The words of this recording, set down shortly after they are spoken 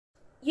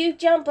You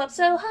jump up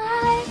so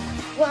high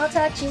while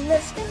touching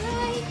the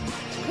sky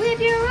with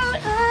your own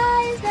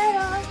eyes that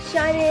are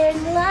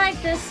shining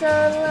like the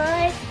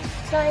sunlight,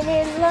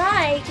 shining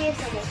like it's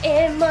something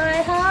in my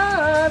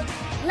heart.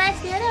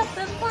 Let's get up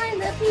and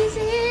find the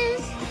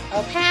pieces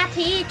of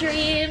happy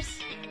dreams.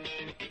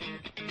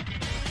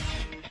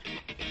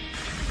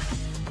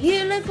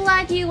 You look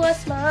like you were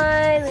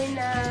smiling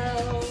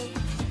now,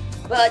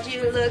 but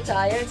you look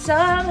tired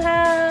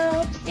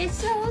somehow.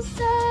 It's so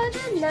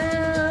sudden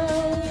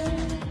now.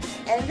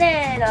 And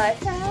then I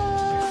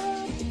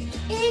found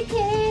it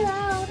came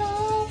out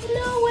of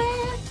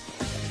nowhere.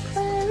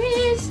 There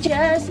is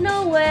just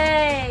no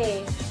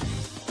way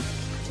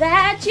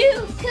that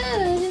you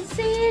couldn't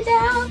see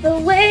now. The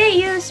way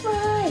you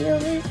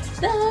smile, it's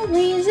the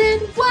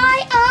reason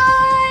why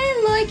I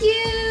like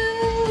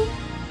you.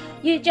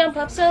 You jump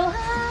up so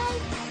high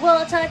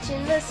while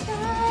touching the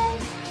sky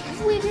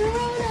with your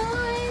own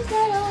eyes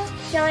that are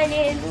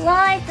shining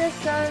like the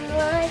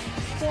sunlight.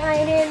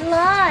 Shining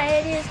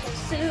light is so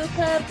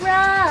super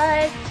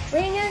bright.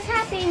 Bring us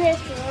happiness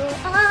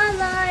for our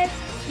lives.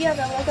 You're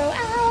gonna go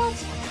out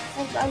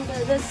and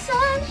under the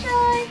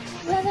sunshine,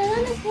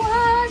 whether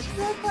watch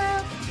the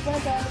clouds,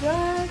 whether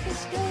rock the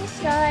school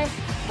sky.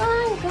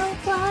 I'm gonna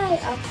fly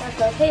across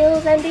the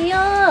hills and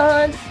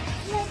beyond.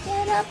 Let's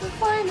get up and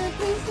find the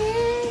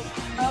pieces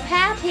of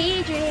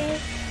happy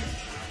dreams.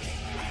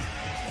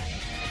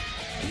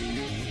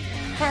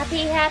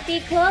 Happy, happy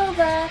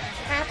Clover.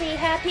 Happy,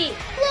 happy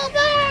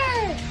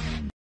Clover!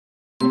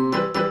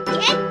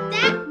 Get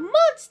that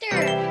monster!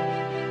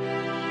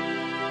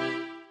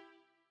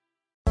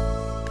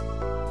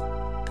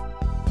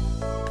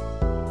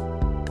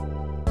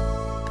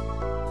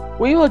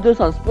 We will do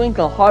some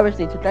sprinkle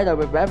harvesting together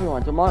with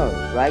everyone tomorrow,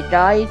 right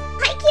guys?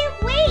 I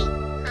can't wait!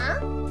 Huh?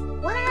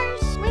 What are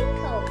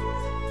sprinkles?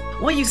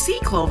 Well, you see,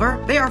 Clover,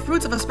 they are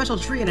fruits of a special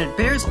tree and it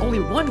bears only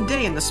one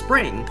day in the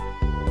spring.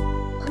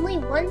 Only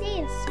one day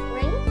in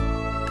spring?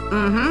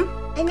 Mm-hmm.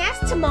 And that's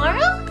tomorrow?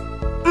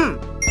 I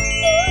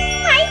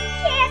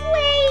can't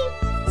wait!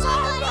 What's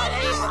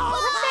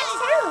that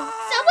sound?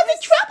 Someone's in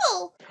trouble!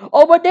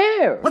 Over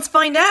there! Let's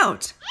find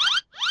out!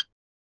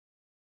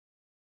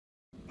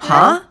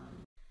 Huh?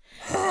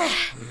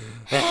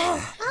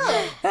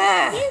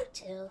 Oh, you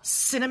two.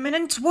 Cinnamon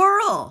and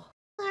Twirl!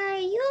 Are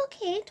you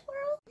okay,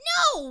 Twirl?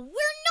 No, we're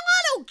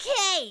not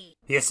okay!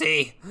 You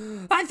see,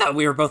 I thought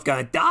we were both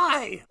gonna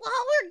die.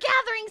 While we're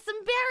gathering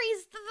some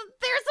berries,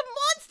 there's a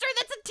monster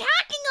that's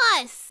attacking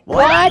us!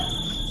 What?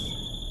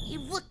 He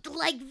looked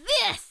like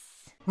this!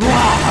 You'll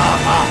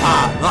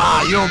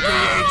be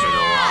eaten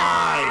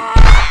alive!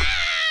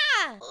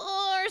 Ah!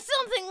 Or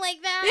something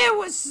like that. It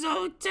was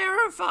so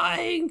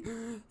terrifying.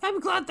 I'm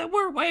glad that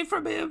we're away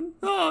from him.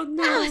 Oh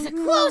no. That was a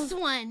close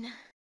one.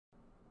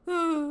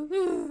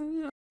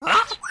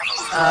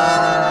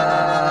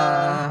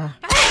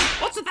 Hey,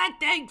 what's with that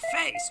dang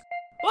face?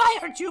 Why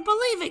aren't you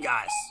believing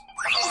us?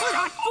 We're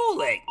not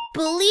fooling.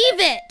 Believe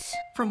it!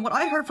 From what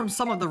I heard from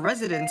some of the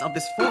residents of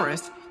this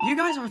forest, you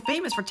guys are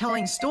famous for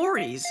telling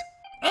stories.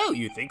 Oh,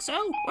 you think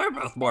so? We're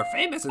both more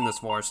famous in this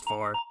forest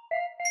for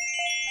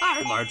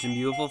our large and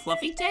beautiful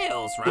fluffy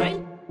tails, right?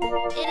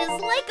 It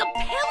is like a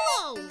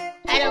pillow!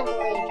 I don't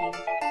believe you.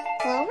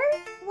 Clover?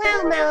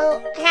 Well,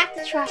 no, I have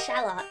to trust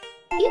Charlotte.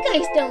 You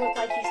guys don't look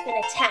like you've been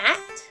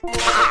attacked.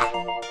 Ah!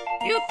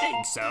 You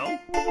think so?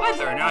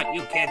 Whether or not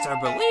you kids are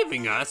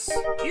believing us,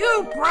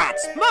 you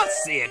brats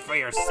must see it for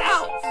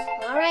yourself!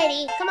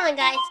 Alrighty, come on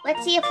guys,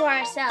 let's see it for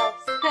ourselves.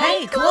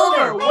 Hey,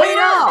 Clover, wait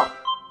up!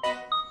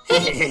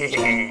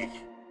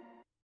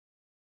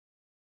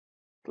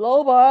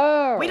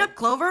 Clover! Wait up,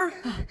 Clover!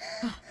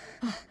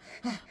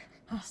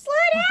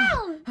 Slow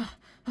down!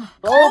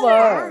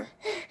 Clover!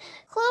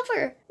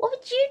 Clover, what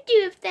would you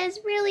do if there's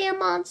really a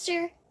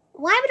monster?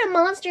 Why would a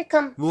monster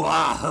come?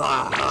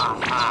 Huh?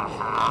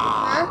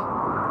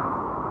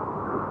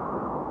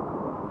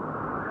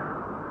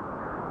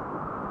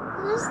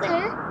 Who's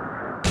there?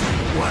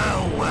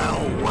 Well,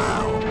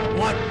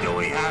 what do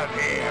we have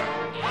here?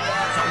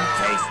 Some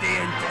tasty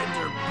and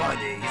tender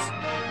buddies.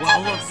 Well,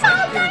 looks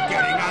like you're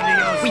getting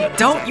adios. We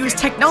don't use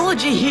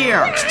technology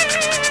here!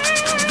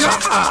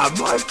 Ah,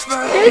 my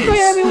face! This way,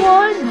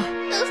 everyone!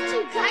 Those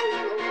two guys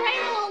were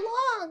right all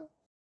along.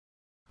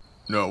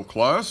 No,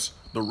 class.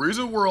 The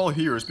reason we're all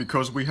here is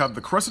because we have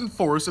the Crescent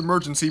Forest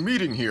emergency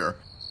meeting here.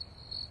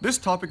 This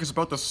topic is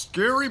about the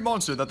scary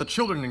monster that the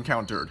children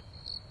encountered.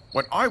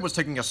 When I was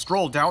taking a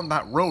stroll down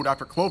that road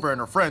after Clover and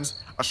her friends,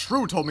 a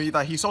shrew told me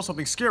that he saw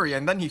something scary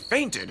and then he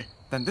fainted.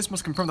 Then this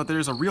must confirm that there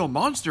is a real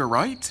monster,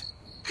 right?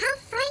 How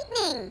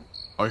frightening!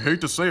 I hate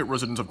to say it,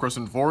 residents of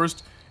Crescent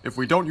Forest. If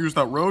we don't use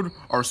that road,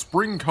 our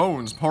spring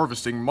cones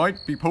harvesting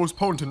might be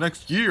postponed to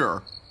next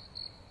year.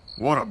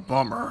 What a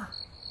bummer.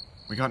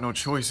 We got no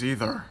choice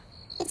either.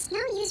 It's no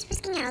use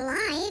risking our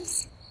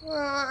lives.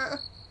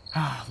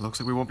 Looks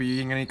like we won't be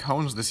eating any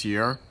cones this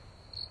year.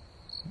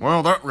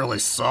 Well, that really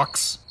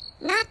sucks.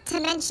 Not to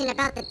mention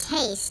about the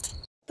taste.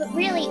 But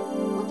really,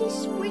 what do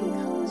spring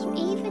cones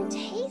even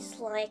taste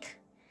like?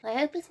 I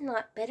hope it's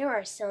not bitter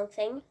or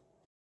something.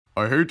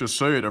 I hate to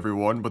say it,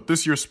 everyone, but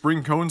this year's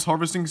spring cones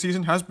harvesting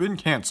season has been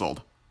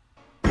cancelled.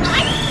 What?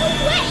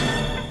 No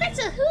way!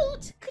 Professor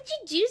Hoot, could you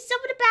do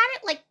something about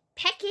it? Like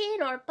pecking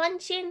or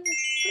bunching?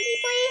 Pretty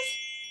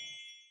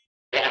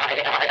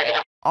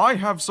please? I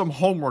have some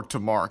homework to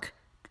mark,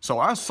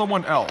 so ask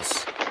someone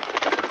else.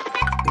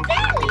 That's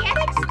barely an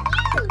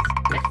excuse!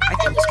 I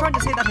think he's trying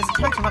to say that his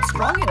attacks are not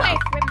strong enough.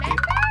 Wait,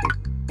 remember?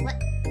 What?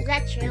 Is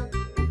that true?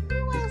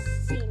 Who else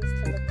seems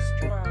to look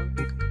strong?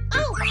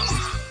 Oh!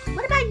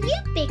 What about you,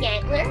 Big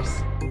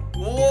Antlers?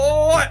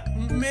 What?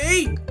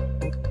 Me?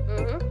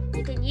 Mm-hmm.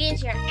 You can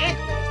use your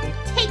antlers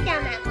to take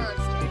down that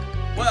monster.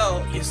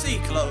 Well, you see,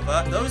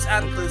 Clover, those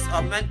antlers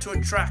are meant to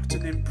attract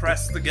and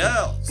impress the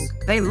girls.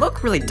 They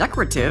look really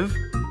decorative.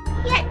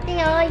 Yet they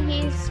are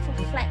used for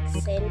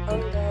flexing on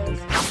girls.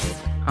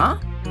 Huh?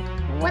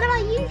 What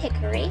about you,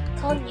 Hickory?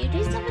 Can't you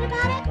do something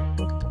about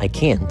it? I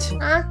can't.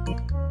 Huh?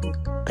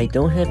 I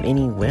don't have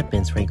any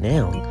weapons right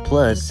now.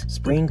 Plus,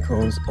 spring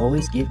cones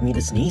always give me the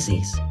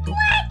sneezies.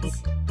 What?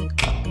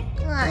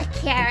 Aw,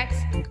 Carrots.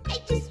 I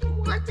just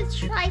want to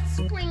try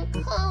spring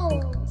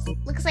cones.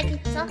 Looks like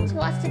it's up to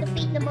us to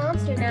defeat the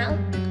monster now.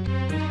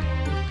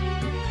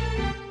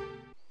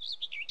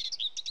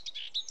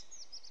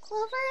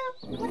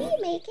 Clover, what are you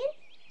making?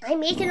 I'm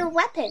making a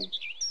weapon.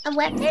 A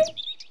weapon?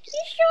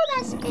 You sure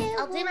that's good?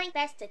 I'll do my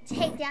best to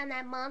take down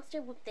that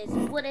monster with this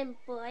wooden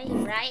boy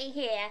right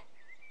here.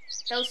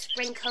 Those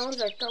spring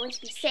cones are going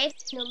to be safe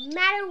no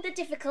matter the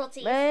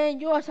difficulty. Man,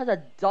 you are such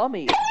a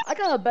dummy. I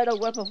got a better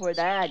weapon for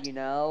that, you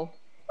know.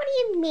 What do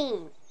you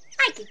mean?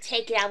 I could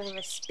take it out with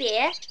a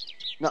spear.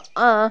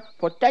 Nuh-uh.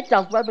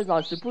 Projectile weapons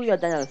are superior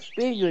than a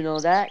spear, you know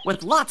that.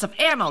 With lots of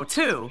ammo,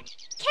 too.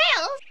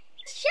 Kale,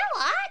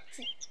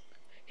 shot.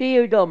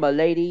 Here you go, my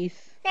ladies.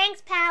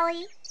 Thanks,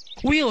 Pally.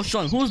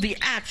 Wilson, who's the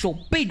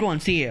actual big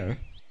ones here?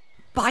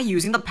 By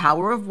using the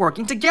power of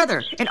working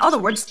together. In other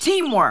words,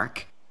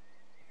 teamwork.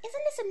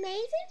 Isn't this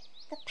amazing?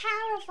 The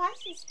power of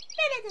us is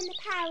better than the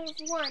power of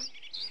one.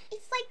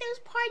 It's like those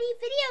party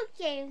video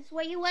games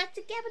where you work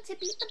together to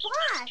beat the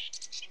boss.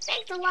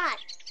 Thanks a lot.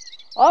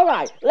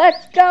 Alright,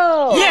 let's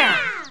go! Yeah!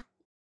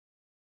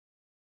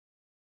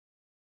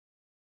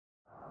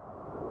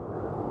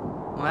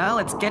 Well,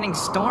 it's getting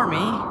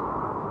stormy.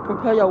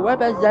 Prepare your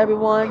weapons,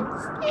 everyone.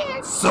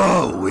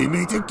 So, we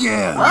meet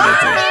again,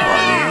 little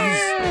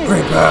bunnies.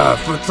 Prepare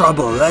for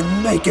trouble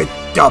and make it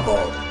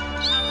double.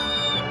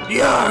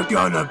 You're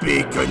gonna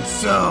be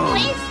consumed.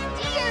 Please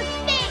do your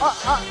thing.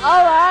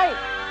 Alright.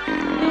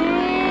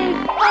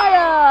 Please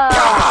fire!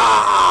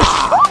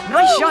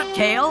 Nice shot,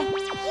 Kale. You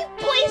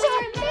boys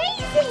are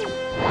amazing.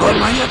 On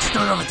my next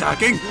turn of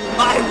attacking,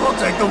 I will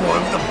take the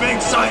one with the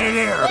big sided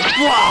ear.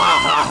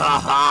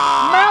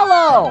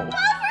 Mellow!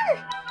 Clover!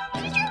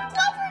 Your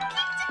Clover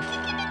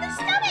kicked him in the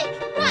stomach.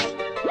 Right.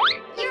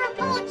 Your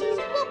apologies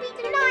will be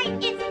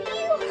denied if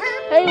you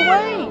hurt Hey, me.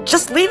 wait!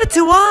 Just leave it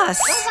to us.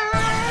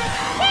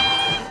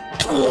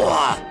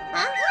 Huh?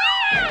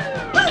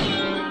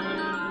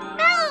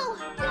 No!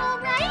 You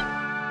alright?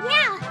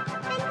 Yeah.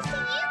 Thanks to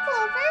you,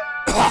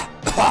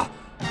 Clover.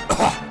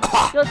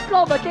 Your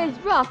Clover game's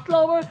rough,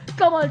 Clover.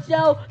 Come on,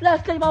 Joe.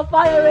 Let's get him on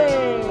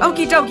firing.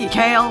 Okie dokie,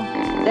 Kale.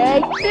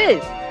 Take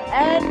this,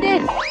 and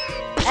this,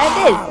 and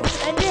this,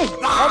 and this,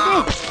 and this,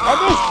 and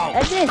this, and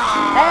this,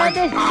 and this, and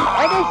this, and this,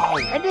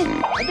 and this, and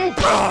this, and this,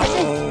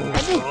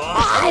 and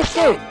this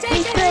too.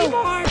 These two.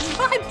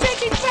 I'm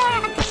taking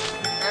back!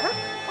 Huh?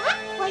 That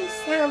place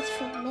sounds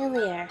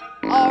familiar.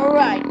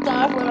 Alright,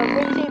 time for a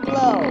raging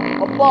blow.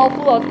 A ball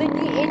full of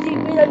sticky, itchy,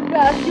 bitter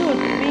grass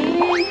juice.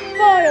 Be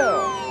fire!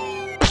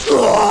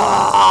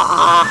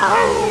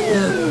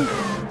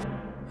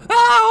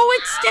 Oh,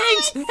 it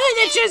stinks! It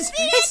itches!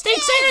 It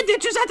stinks and it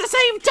itches at the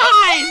same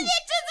time!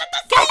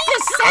 Get the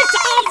scent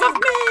off of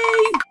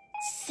me!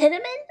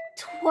 Cinnamon?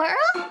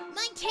 Twirl?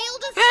 My tail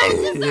does not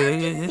deserve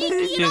to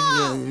sticky at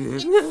all!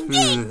 It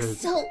stinks!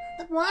 So,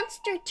 the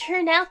monster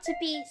turned out to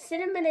be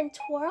Cinnamon and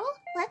Twirl?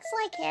 Looks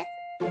like it.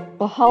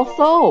 But how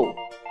so?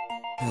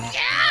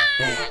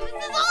 This is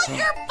all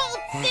your fault,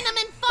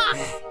 Cinnamon Fox!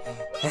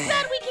 We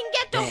said we can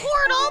get to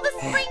hoard all the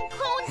spring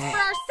cones for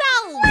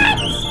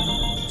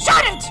ourselves!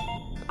 Shut it!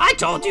 I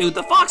told you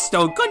the Fox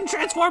Stone couldn't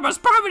transform us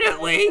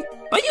permanently!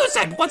 But you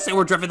said once they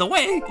were driven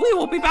away, we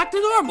will be back to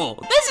normal.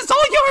 This is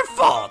all your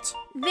fault!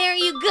 There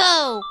you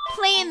go!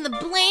 Playing the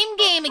blame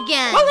game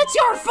again! Well, it's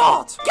your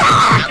fault!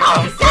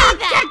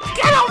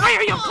 Get over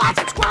here, you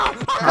plastic squirrel!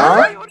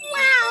 Huh?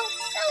 Wow,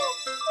 so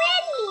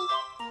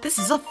pretty! This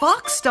is a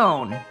fox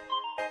stone.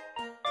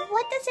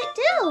 What does it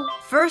do?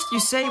 First, you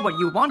say what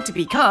you want to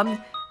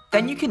become,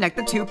 then you connect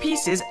the two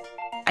pieces,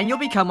 and you'll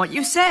become what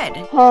you said.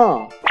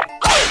 Huh?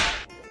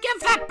 Give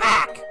that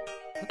back!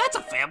 That's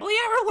a family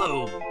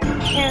heirloom!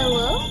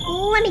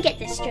 Heirloom? Let me get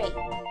this straight.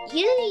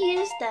 You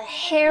used the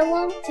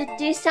heirloom to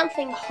do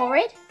something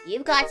horrid?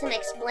 You've got some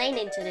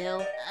explaining to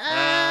do.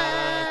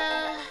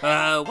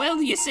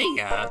 Well, you see,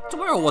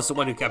 Twirl was the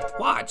one who kept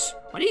watch.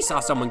 When he saw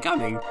someone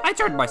coming, I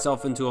turned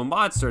myself into a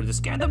monster to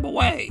scare them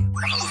away.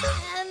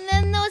 And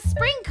then those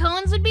spring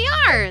cones would be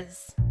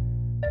ours!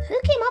 Who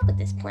came up with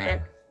this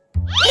plan?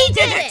 He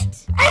did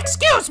it!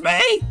 Excuse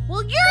me?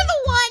 Well, you're the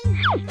one!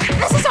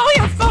 This is all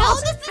your fault!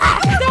 No, this is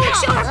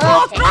your Don't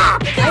fault! show your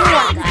fault!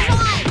 Okay.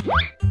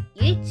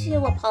 You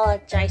two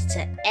apologize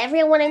to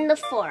everyone in the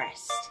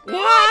forest.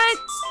 What?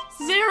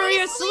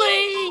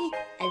 Seriously?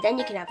 And then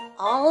you can have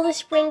all the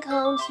spring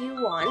cones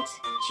you want,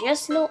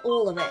 just not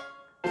all of it.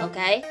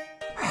 Okay?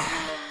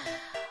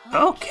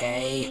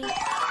 Okay.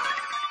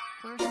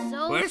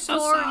 We're so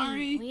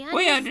sorry.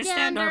 We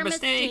understand our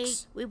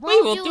mistakes. We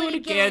will do it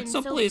again,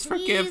 so please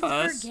forgive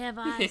us. Forgive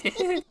us.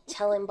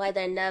 Tell them by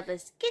their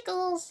nervous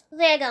giggles,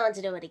 they're going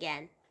to do it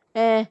again.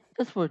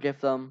 Just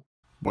forgive them.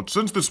 But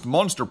since this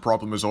monster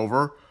problem is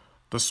over,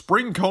 the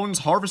spring cones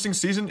harvesting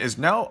season is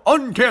now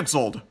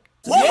uncancelled.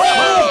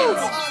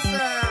 Awesome!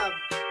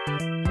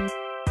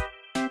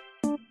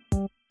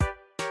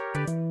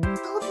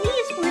 Oh,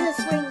 these were the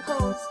spring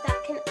cones that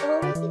can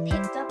only be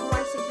picked up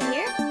once a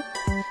year.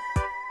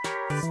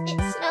 It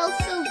smells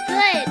so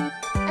good.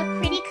 A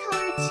pretty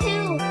color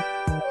too.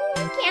 I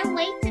can't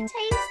wait to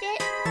taste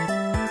it.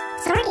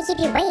 Sorry to keep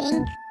you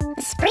waiting.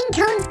 The spring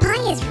cones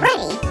pie is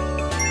ready.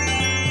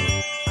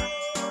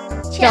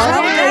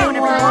 Ciao,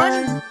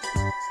 everyone.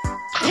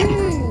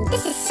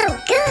 This is so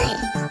good.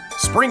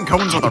 Spring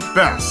cones are the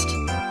best.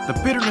 The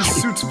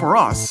bitterness suits for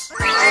us.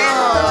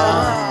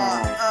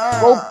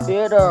 So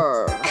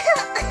bitter.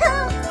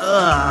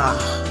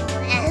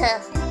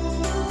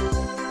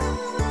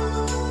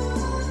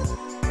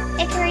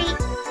 Hickory,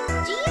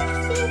 do you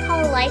think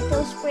I'll like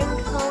those spring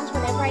cones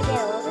whenever I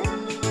get older?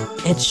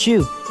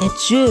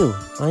 Achoo!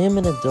 I am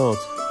an adult,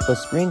 but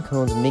spring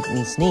cones make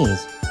me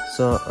sneeze,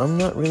 so I'm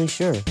not really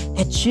sure.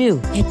 Achoo!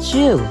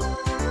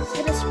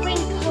 So the spring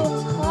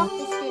cones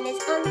harvesting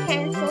is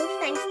uncancelled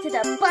thanks to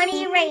the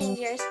bunny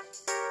rangers,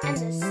 and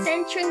the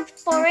Central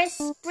Forest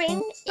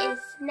spring is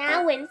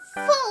now in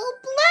full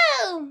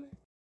bloom!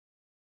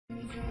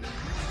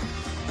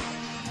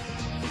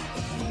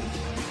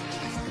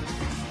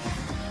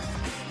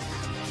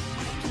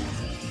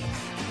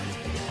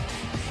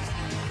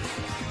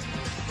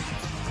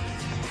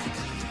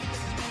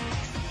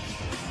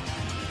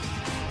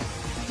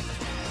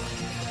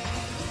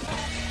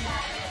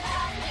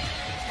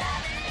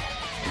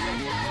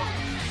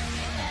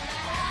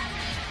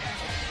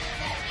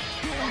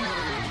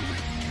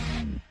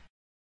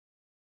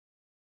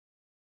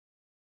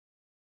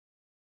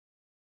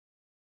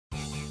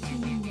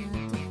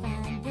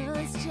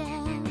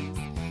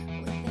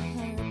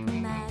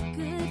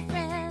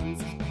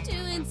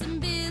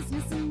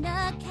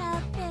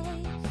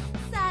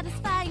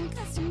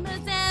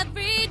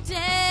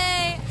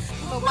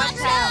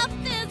 Watch out!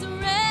 There's a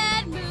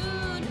red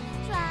moon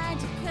trying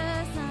to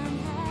curse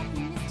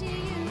unhappiness to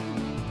you.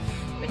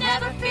 But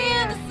never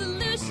fear, the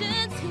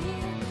solution's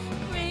here.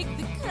 Break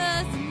the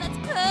curse and let's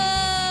go.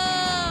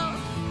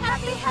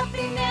 Happy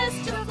happiness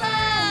to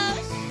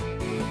flash.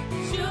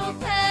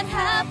 Jewel-clad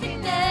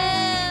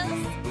happiness.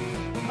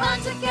 Run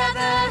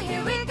together,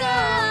 here we